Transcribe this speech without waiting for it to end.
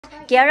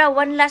Kiara,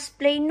 one last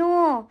play,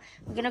 no.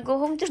 We're gonna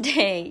go home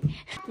today.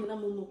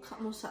 Pinamumukha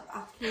mo sa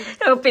akin.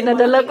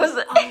 Pinadala ko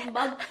sa... Ang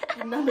bag,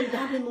 ang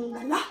dami-dami mong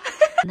dala.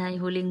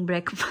 Huling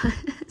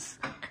breakfast.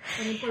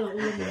 Ano pala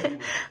ulam mo?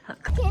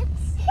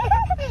 Biscuits.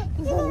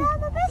 Do you have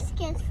the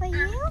biscuits for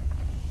you?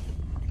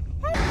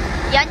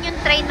 Yan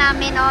yung train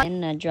namin, oh. Yan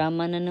na,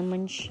 drama na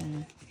naman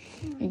siya.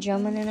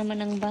 Drama na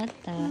naman ang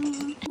bata.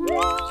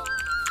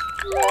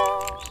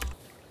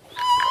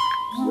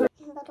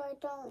 But I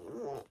don't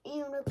want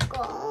you to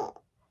go.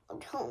 I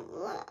don't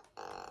want.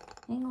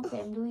 Hang on,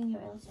 I'm doing your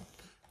Elsa.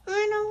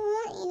 I don't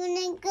want you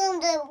to go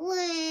to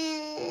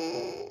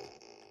work.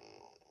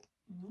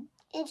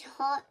 It's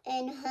hot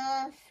and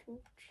half.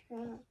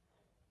 What?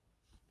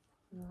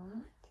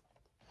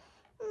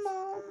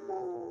 Mama,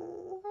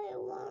 I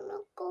wanna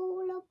go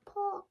to the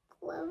park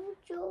with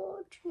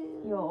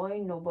Georgie. Yeah,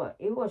 I know, but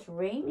it was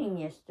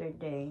raining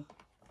yesterday.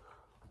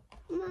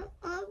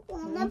 I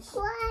wanna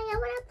play. I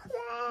wanna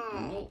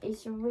play.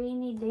 It's a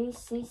rainy day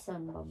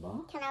season,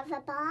 Baba. Can I have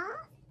a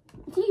bath?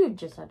 You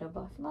just had a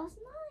bath last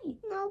night.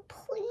 No,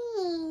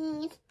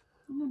 please.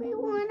 We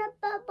want a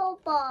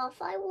bubble bath.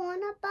 I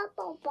want a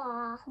bubble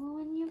bath.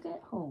 When you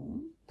get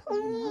home.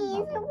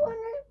 Please, I want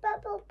a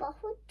bubble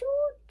bath with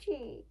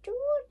Georgie.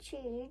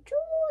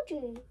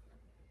 Georgie.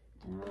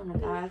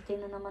 Nag-arte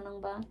na naman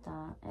ang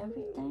bata.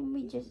 Every time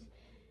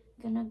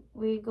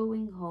we're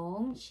going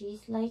home,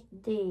 she's like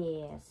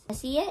this.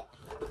 See it?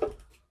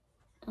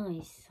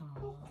 I saw.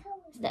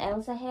 Is the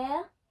Elsa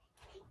hair?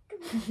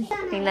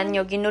 Tingnan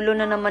nyo, ginulo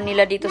na naman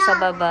nila dito sa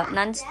baba.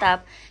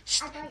 Non-stop.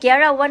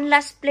 Kiara, one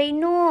last play,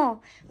 no.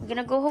 We're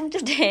gonna go home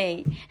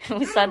today.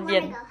 Sad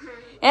yan.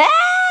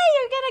 Hey,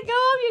 you're gonna go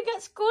home. You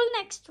got school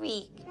next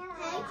week.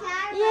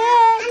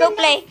 Yeah, go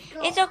play.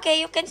 It's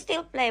okay. You can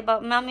still play. But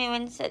mommy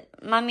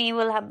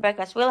will have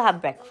breakfast. We'll have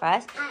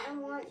breakfast.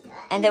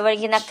 And then we're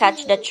gonna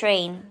catch the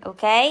train.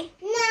 Okay?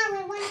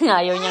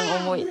 Ayaw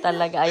niyang umuwi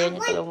talaga. Ayaw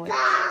niya talaga umuwi.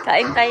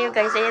 Kain tayo,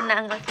 guys. Ayan na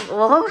ang aking...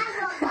 Wow!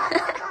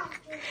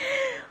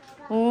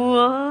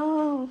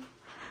 Wow!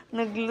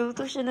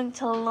 Nagluto siya ng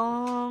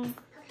talong.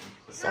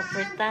 Sa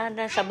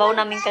fritada. Sabaw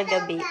namin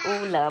kagabi.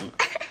 Ulam.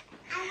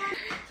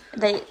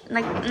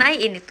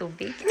 Naiinit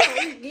tubig.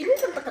 Gili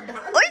ng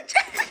patadaan. Uy!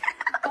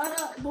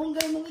 Para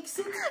bonggay mong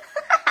exit.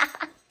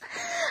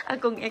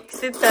 Akong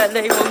exit na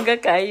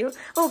bongga kayo.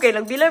 Okay,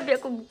 nagbilabi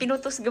akong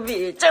pinutos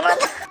gabi eh. Charot!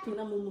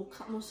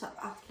 Pinamumukha mo sa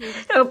akin.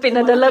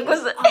 Pinadala ko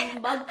sa... Ang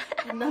bag,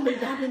 ang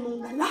dami-dami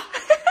mong dala.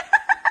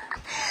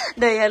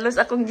 Halos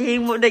akong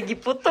gihimo na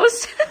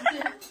giputos.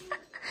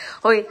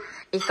 Hoy,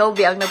 ikaw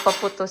bi ang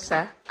nagpaputos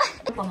ha.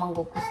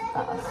 Pamanggo ko sa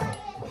taas.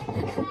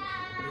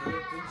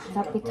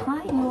 Kape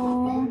tayo.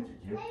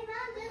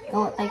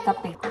 Gawa tayo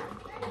kape.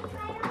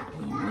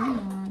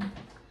 Ayan.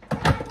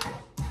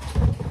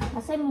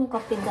 Asay mong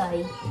kape,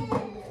 guys?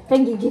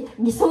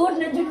 Gisuod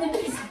na dyan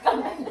nito sa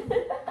kamay.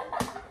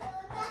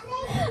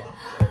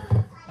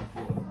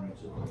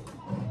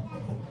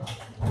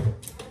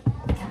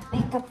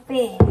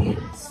 Kape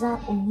sa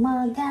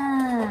umaga.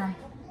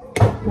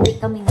 Uwi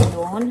kami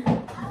ngayon.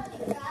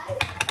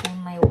 Kung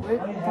may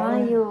work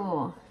tayo.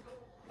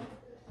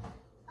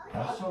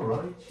 That's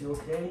alright, you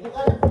okay?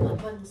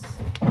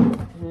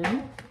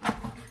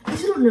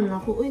 Isunod na lang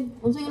ako. Uy,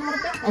 unsa yung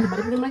market? Ay,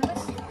 balik na market.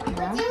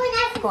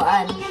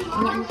 Kuan.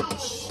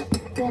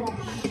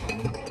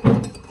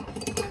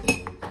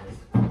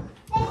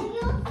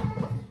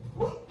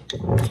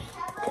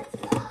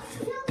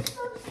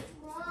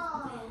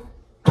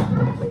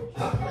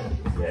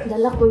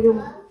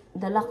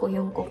 Dala ko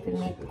yung coffee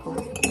mate ko.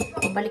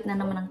 Pabalik na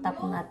naman ang tap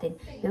natin.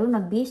 Pero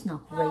nag-base na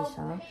ako, guys,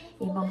 ha.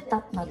 Ibang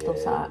tap na to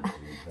sa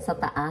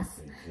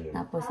taas.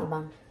 Tapos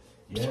ibang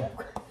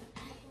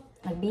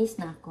nag-base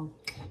na ako.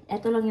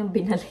 Ito lang yung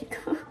binalik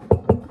ko.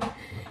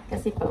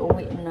 Kasi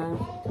pauwi na.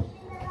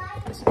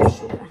 Tapos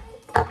sure.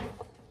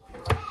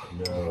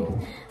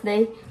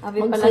 Dahil, abi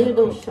pala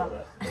daw siya.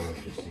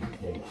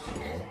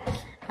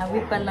 Abi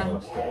palang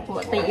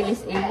tayo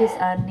ilis-ilis,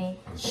 ani.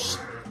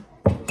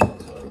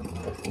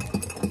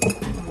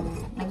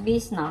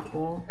 Nag-base na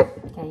ako.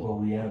 Okay.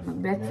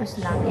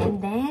 Breakfast lang.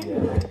 And then,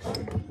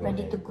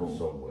 ready to go.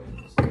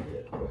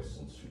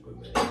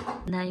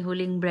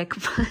 Huling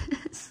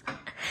breakfast.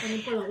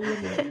 Kanin pala ulam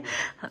mo.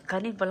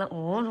 Kanin pala.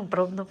 Oh,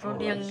 proud na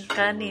proud yung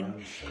kanin.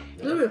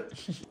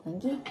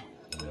 Lagi.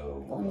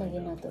 Kung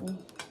lagi nato ni.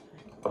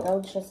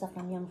 Proud siya sa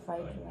kanyang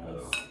fried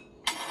rice.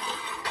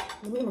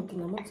 Ano yung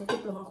magkinamot?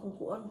 Sakit lang akong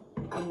kuan.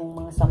 Among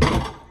mga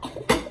samot.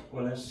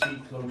 Well, let's see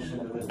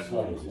closer to the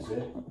size, is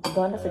it?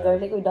 Gana sa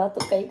garlic. Uy,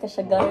 dato kayo ka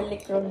siya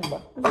garlic ron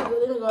ba?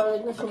 Hindi na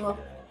garlic na suma.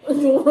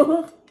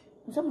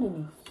 Saan mo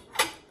din eh?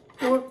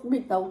 Pork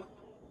bitaw.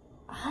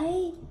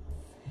 Ay!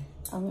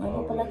 Ang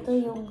ano pala to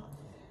yung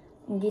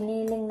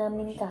giniling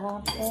namin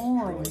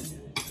kahapon.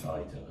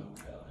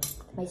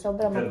 May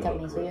sobra man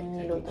kami. So yun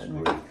niluto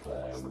niya.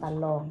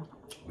 Salong.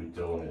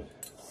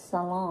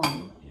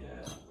 Salong.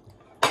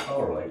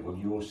 Alright, well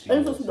you'll see.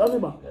 Ano sa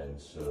ano ba?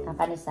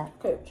 Kanisa.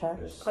 Char.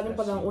 Kanin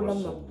pa lang ulam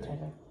na.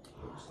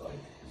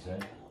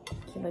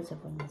 Kibay sa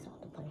phone.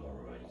 Masakto pa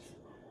rin.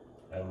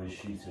 How is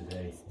she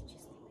today?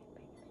 Just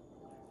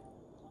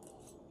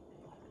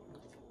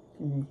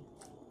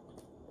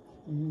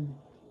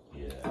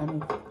Yeah.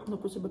 Ano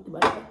po siya ba't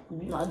diba?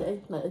 Naada eh.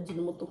 Naada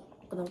mo to.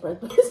 Kanang fried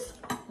rice.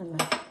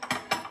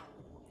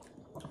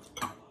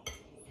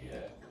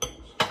 Yeah.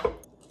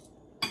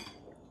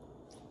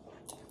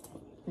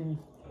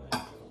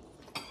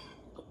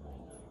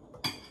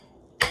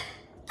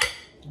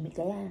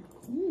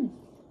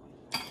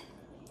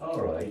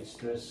 Alright,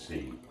 let's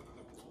see.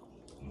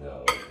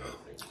 No, I don't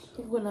think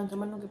so. Wala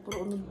naman nang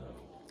puro ano.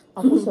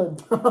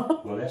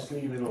 Well, let's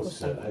leave it all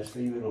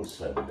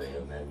Sunday,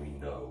 and then we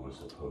know as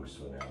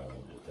opposed to an hour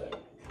of the day.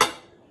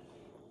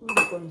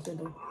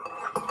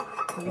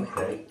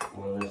 Okay.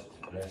 Well,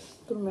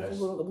 let's don't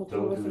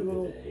do it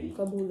today,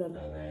 and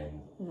then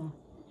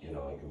you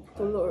know I can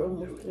plan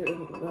to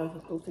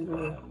do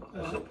it.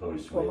 As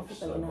opposed to if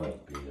some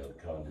might be, I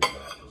can't do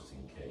that just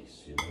in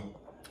case, you know.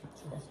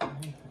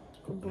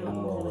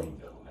 No, I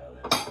know,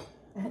 Helen.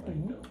 I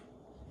know.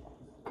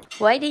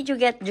 Why did you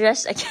get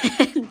dressed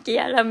again,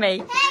 Kiara May?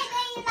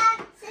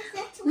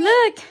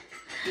 Look!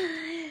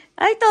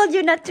 I told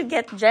you not to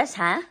get dressed,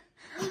 huh?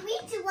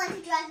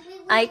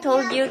 I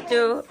told you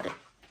to...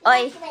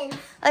 Oi,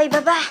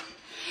 Baba!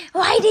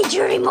 Why did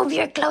you remove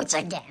your clothes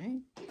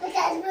again?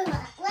 Because we're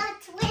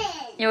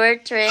twins. You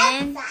were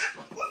twins? Let's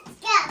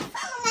go.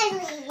 Follow my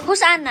lead.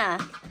 Who's Anna?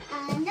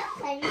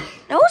 Nobody.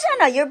 No, who's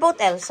Anna? You're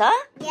both Elsa?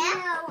 Yeah.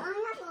 No, I'm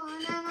not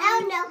going. Oh,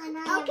 no.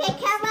 Okay,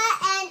 Kara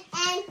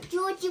and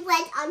Georgie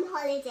went on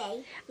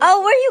holiday.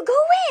 Oh, where you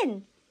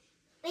going?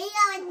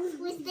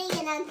 We're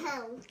staying at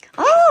home.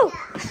 Oh!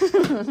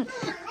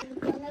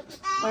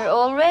 We're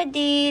all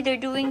ready. They're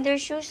doing their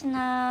shoes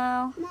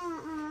now.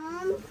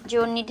 Mom. Do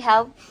you need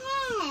help?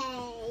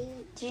 Hey.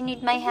 Do you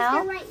need my Is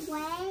help? this the right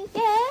way?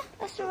 Yeah,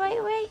 that's the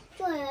right way.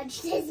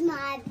 George, this is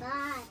my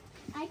bag.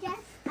 I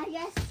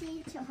just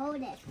need to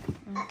hold it.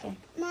 Okay.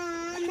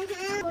 Mom,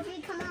 Georgie,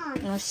 come on.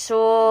 No,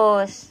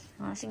 sus.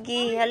 Oh,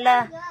 sige,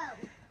 hala. Go.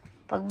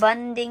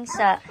 Pagbanding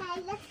sa...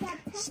 Okay, let's go.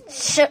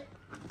 Shh!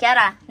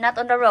 Kiara, not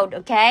on the road,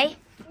 okay?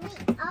 We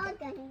are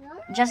gonna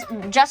go.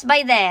 Just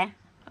by there,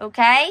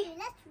 okay? Okay,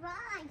 let's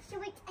ride.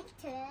 Should we take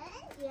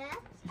turns? Yeah.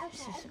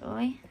 Okay.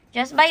 Oy,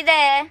 just by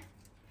there.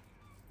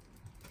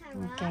 Kara,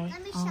 Okay.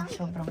 let me Oh, show you.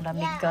 sobrang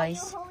lamig, Yeah,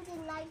 guys. you're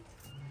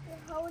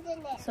holding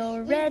it.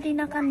 So, ready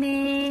na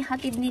kami.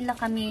 Hatid nila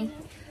kami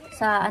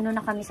sa, ano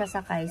na kami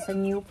sasakay, sa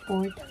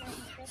Newport.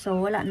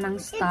 So, wala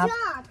nang stop.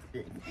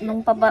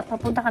 Nung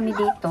papunta kami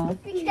dito,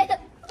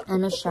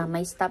 ano siya,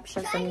 may stop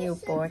siya sa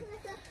Newport.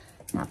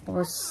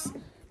 Tapos,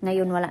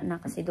 ngayon wala na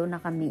kasi doon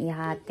na kami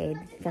ihatid.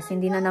 Kasi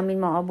hindi na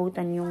namin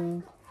maabutan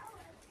yung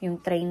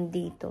train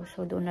dito.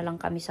 So, doon na lang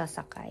kami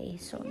sasakay.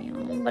 So,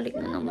 yung balik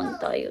na naman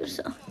tayo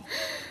sa...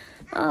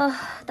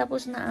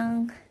 tapos na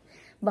ang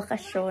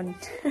bakasyon.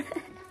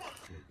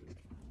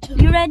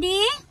 You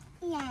ready?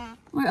 Yeah.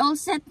 We're all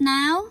set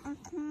now?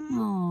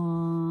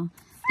 Oh.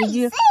 Did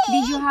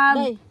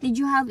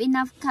you have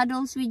enough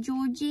cuddles with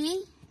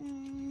Georgie?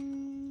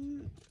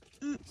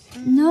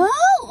 No?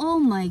 Oh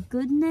my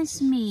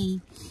goodness me.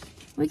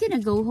 We're gonna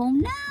go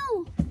home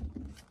now.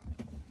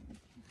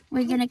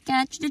 We're gonna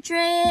catch the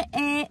train.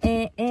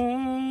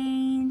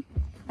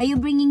 Are you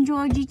bringing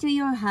Georgie to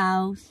your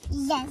house?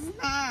 Yes,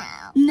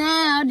 now.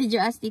 Now, did you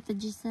ask Tita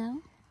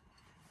Giselle?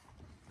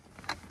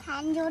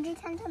 Can Georgie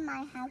come to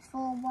my house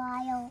for a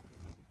while?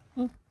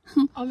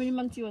 How many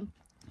months you want?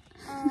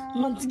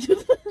 Months. 2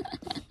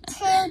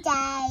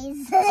 days.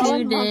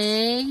 2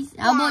 days.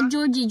 How about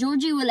Georgie?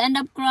 Georgie will end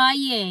up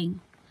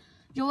crying.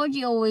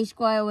 Georgie always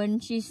cries when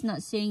she's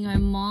not seeing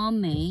her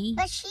mommy.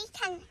 But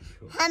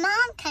her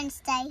mom can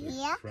stay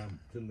here.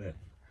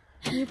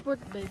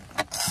 Newport, babe.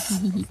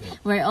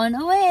 We're on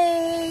our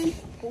way.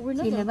 We're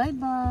See you, bye I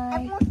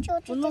bye. want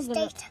Georgie to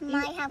stay to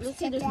my house You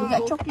today.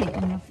 got chocolate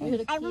on your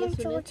face I want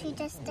Georgie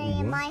to stay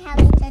in my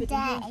house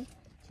today.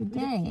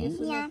 today.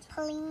 Yeah,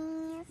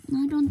 please.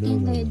 I don't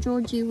think that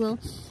Georgie will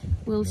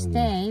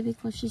stay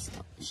because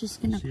she's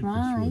gonna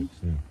cry.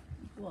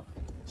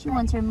 She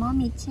wants her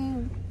mommy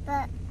too.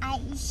 But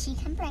she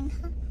can bring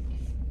her.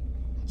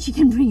 She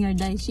can bring her,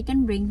 guys. She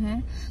can bring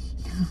her.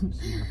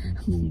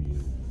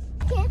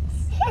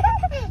 Biscuits.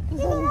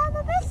 These are all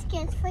the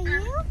biscuits for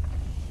you.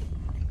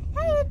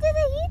 Hey, you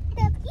didn't eat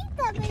them. Eat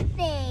them with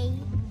me.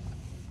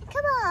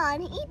 Come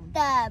on, eat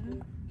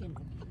them.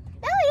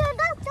 No, you're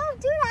not. Don't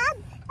do that.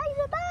 That's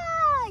the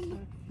bag.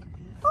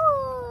 Oh.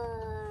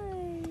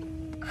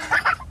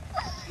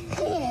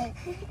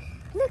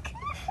 Look.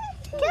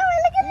 Kara,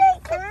 look at this.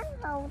 Can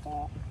hold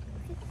it.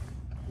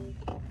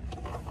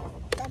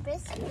 The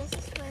biscuits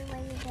is where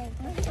you go.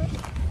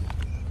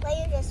 Where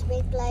you just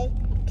make like,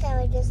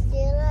 Kara just do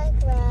like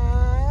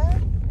that.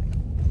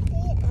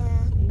 The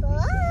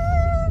apple.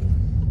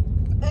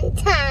 And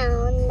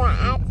down the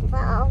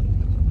apple.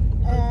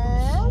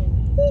 Up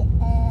the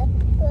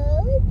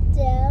apple.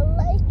 Down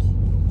like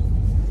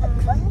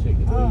Take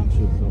it easy,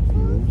 off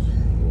yours.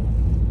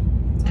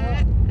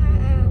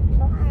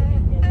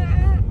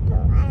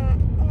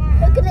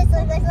 Look at this,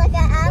 looks like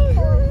an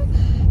apple.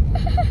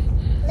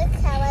 Look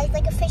how it's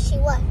like a fishy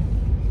one.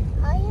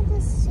 Are you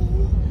the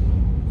sea?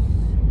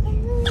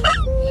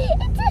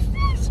 It's a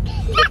fish.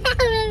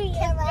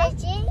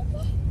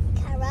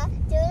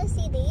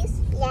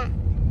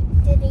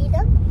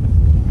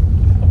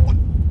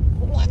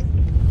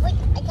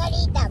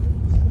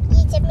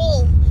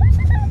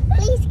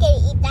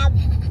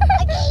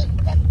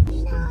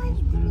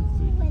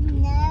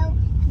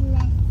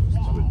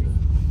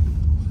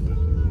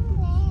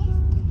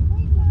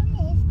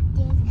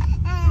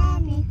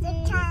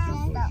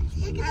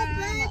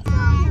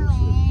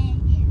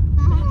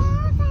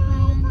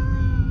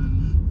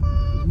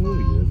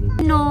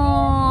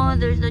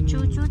 there's the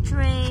choo-choo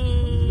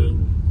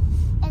train.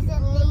 Is it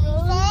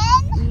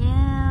leaving?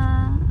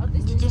 Yeah.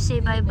 Did you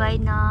say bye-bye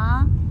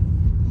na?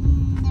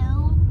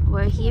 No.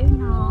 We're here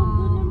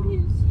now.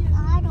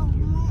 I don't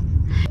want.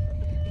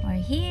 We're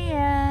here.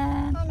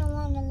 I don't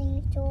want to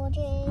leave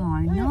Georgie. Oh,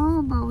 I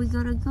know, but we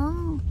gotta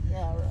go.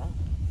 Yeah, right.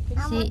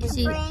 I want to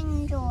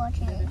bring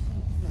Georgie.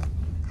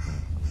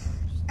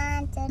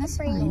 And to That's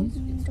bring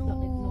fine.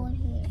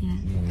 Georgie.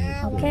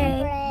 Yeah. I wanna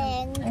Okay.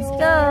 bring Let's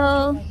Georgie.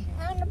 go.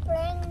 I want to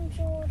bring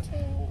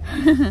Georgie.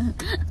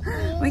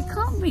 We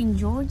can't bring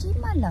Georgie,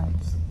 my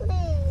loves.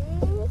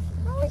 Please.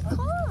 No, we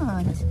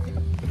can't.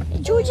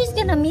 Georgie's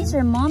gonna miss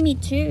her mommy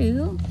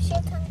too. She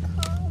can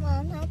call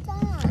Mama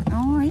Dad.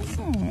 Oh, is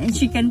it?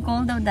 She can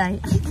call daw, Day.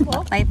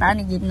 Patay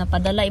tanigid na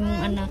padala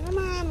imong anak.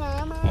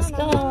 Mama. Let's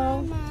go.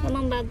 Come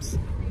on, Babs.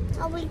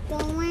 Are we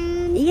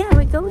going? Yeah,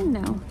 we're going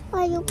now.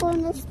 Are you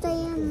going to stay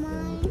in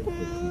my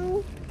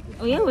house?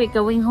 Oh yeah, we're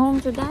going home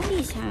to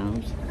Daddy's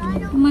house.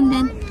 Come on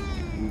then.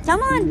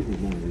 Come on.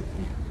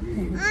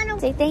 I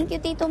don't. Say thank you,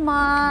 Tito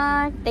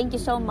Mark. Thank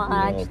you so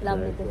much.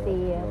 Lovely to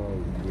see you.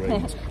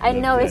 I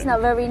know it's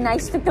not very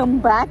nice to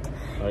come back.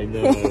 I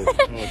know.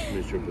 It's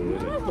miserable,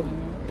 isn't it?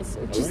 It's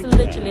just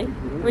literally.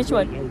 Which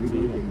one?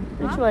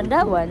 Which one?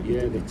 That one?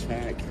 Yeah, the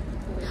tag.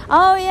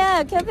 Oh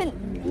yeah, Kevin.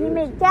 He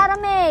made Kiara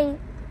May.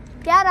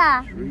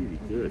 Kiara. It's really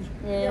good.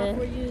 Yeah.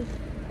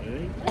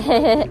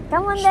 Eh?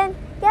 Come on then.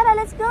 Kiara,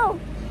 let's go.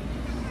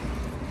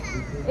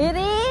 It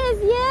is.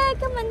 Yeah,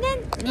 come on then.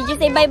 Did you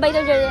say bye-bye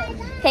to Jordan?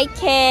 Take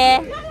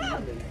care.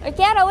 Or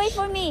Kiara, wait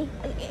for me.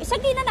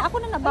 Sige na ako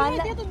na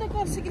nabala.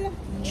 Sige lang.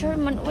 Sure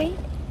man, wait.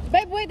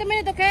 Babe, wait a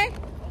minute, okay?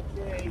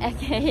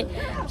 Okay.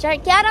 Sure,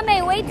 Kiara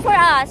May, wait for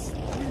us.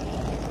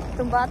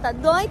 Itong bata.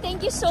 Doy,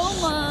 thank you so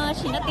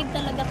much. Hinatid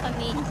talaga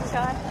kami.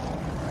 Sure.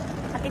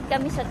 Hatid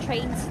kami sa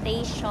train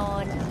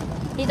station.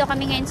 Dito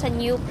kami ngayon sa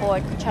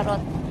Newport.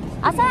 Charot.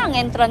 Asa ang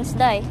entrance,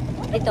 Day?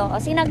 Dito. O,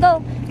 sige na, go.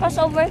 Cross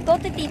over. Go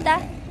to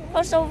Tita.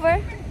 Cross over.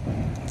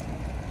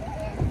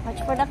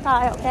 Watch for the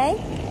car, okay?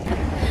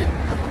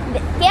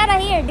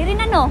 Kiara, here. Diri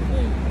na, no?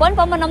 Kuan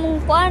pa man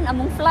among kuan.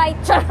 Among flight.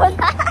 Charot.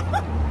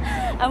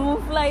 Among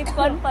flight.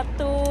 Kuan pa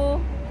to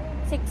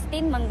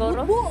 16,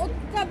 Manggoro. Buot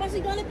ka,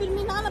 basi galit,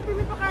 pirmi na,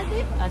 pirmi pa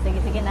karte. Ah, sige,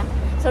 sige na.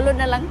 Sulod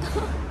na lang to.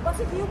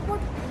 Basi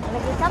Newport.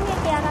 Lagi kami,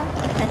 Kiara.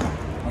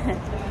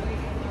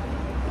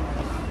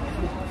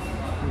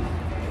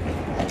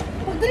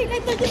 Pagdali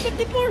kayo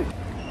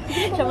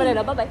 3054. Siya pala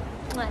na, bye-bye.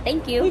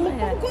 Thank you.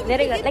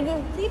 Very good. Lagi.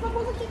 Sige pa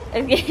po sa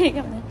Okay,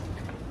 kami.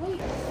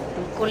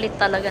 Ang kulit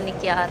talaga ni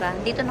Kiara.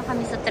 Dito na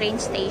kami sa train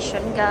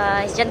station,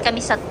 guys. Diyan kami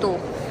sa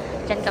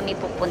 2. Diyan kami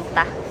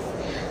pupunta.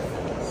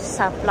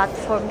 Sa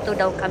platform 2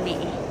 daw kami.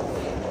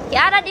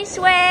 Kiara, this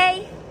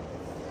way!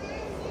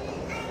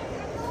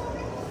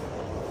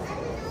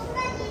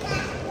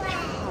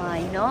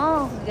 I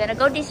know. We're gonna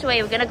go this way.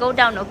 We're gonna go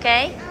down,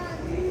 okay?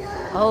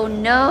 Oh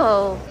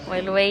no!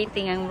 While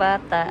waiting ang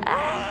bata.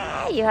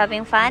 Ah, you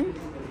having fun?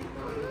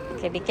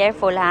 Okay, be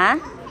careful, ha?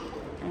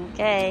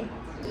 Okay.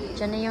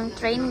 Diyan na yung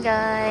train,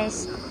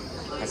 guys.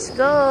 Let's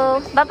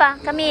go. Baba,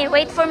 come here.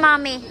 Wait for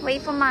mommy.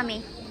 Wait for mommy.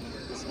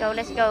 Let's go,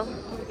 let's go.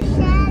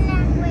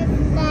 Sharing with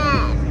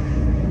Dad.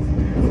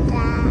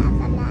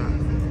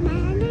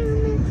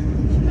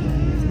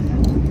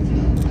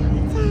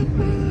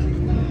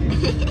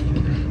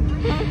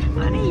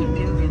 What are you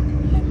doing?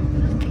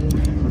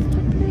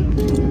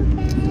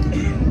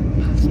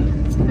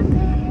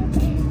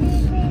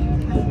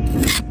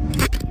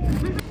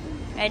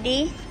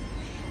 Ready?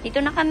 Dito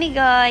na kami,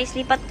 guys.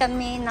 Lipat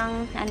kami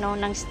ng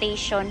ng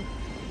station.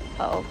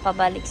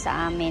 Pabalik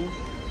sa amin.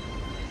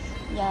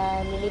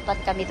 Yan, lilipat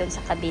kami dun sa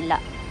kabila.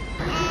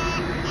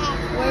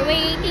 We're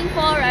waiting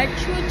for our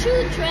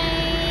choo-choo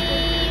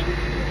train.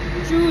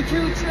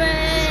 Choo-choo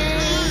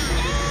train.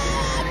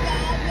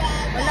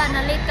 Wala,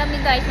 na-late kami,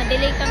 guys.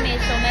 Na-delay kami.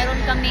 So,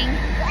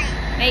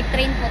 may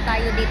train po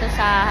tayo dito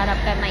sa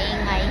harap kay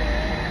maingay.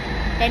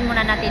 Then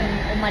muna natin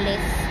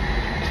umalis.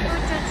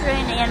 Choo-choo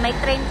train. Ayan, may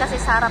train kasi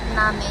sa harap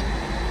namin.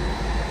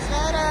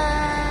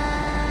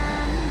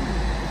 Taran!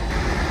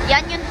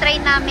 Yan yung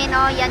train namin,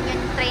 oh. Yan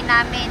yung train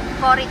namin.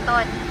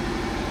 Coriton.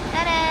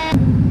 Taran!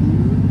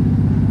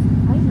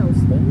 I know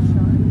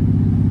station.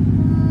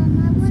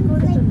 Let's go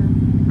dito na.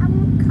 I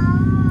will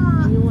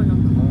call. You wanna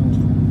call?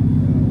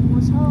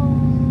 Almost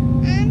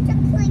home. And to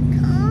play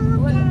call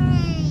Well,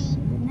 game.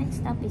 The next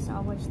stop is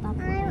our stop.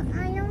 I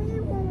only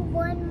want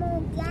one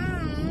more Okay.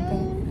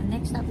 game. The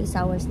next stop is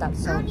our stop.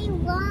 So Only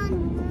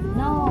one more.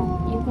 no,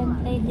 you can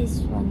play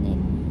this one in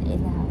the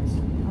house.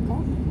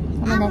 Okay?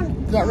 Come on then.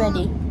 Get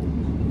ready.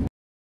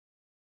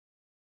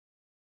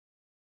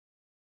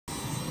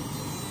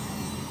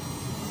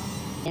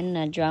 Yan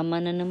na,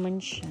 drama na naman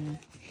siya.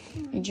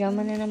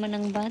 Drama na naman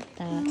ang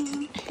bata.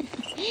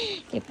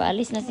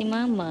 Ipaalis na si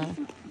mama.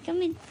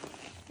 Come in.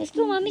 Let's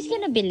go, mommy's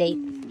gonna be late.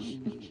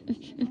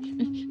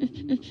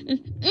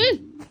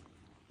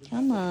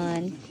 Come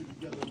on.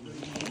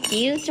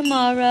 See you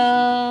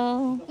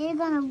tomorrow. You're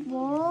gonna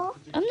walk?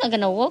 I'm not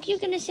gonna walk. You're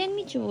gonna send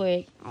me to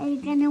work. Are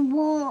you gonna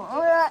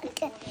walk?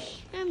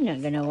 I'm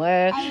not gonna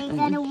work. Are you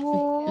gonna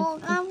walk?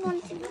 I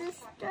want to do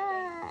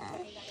stuff.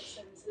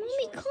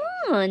 Mommy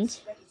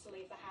can't.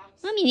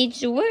 Mommy needs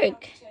to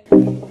work.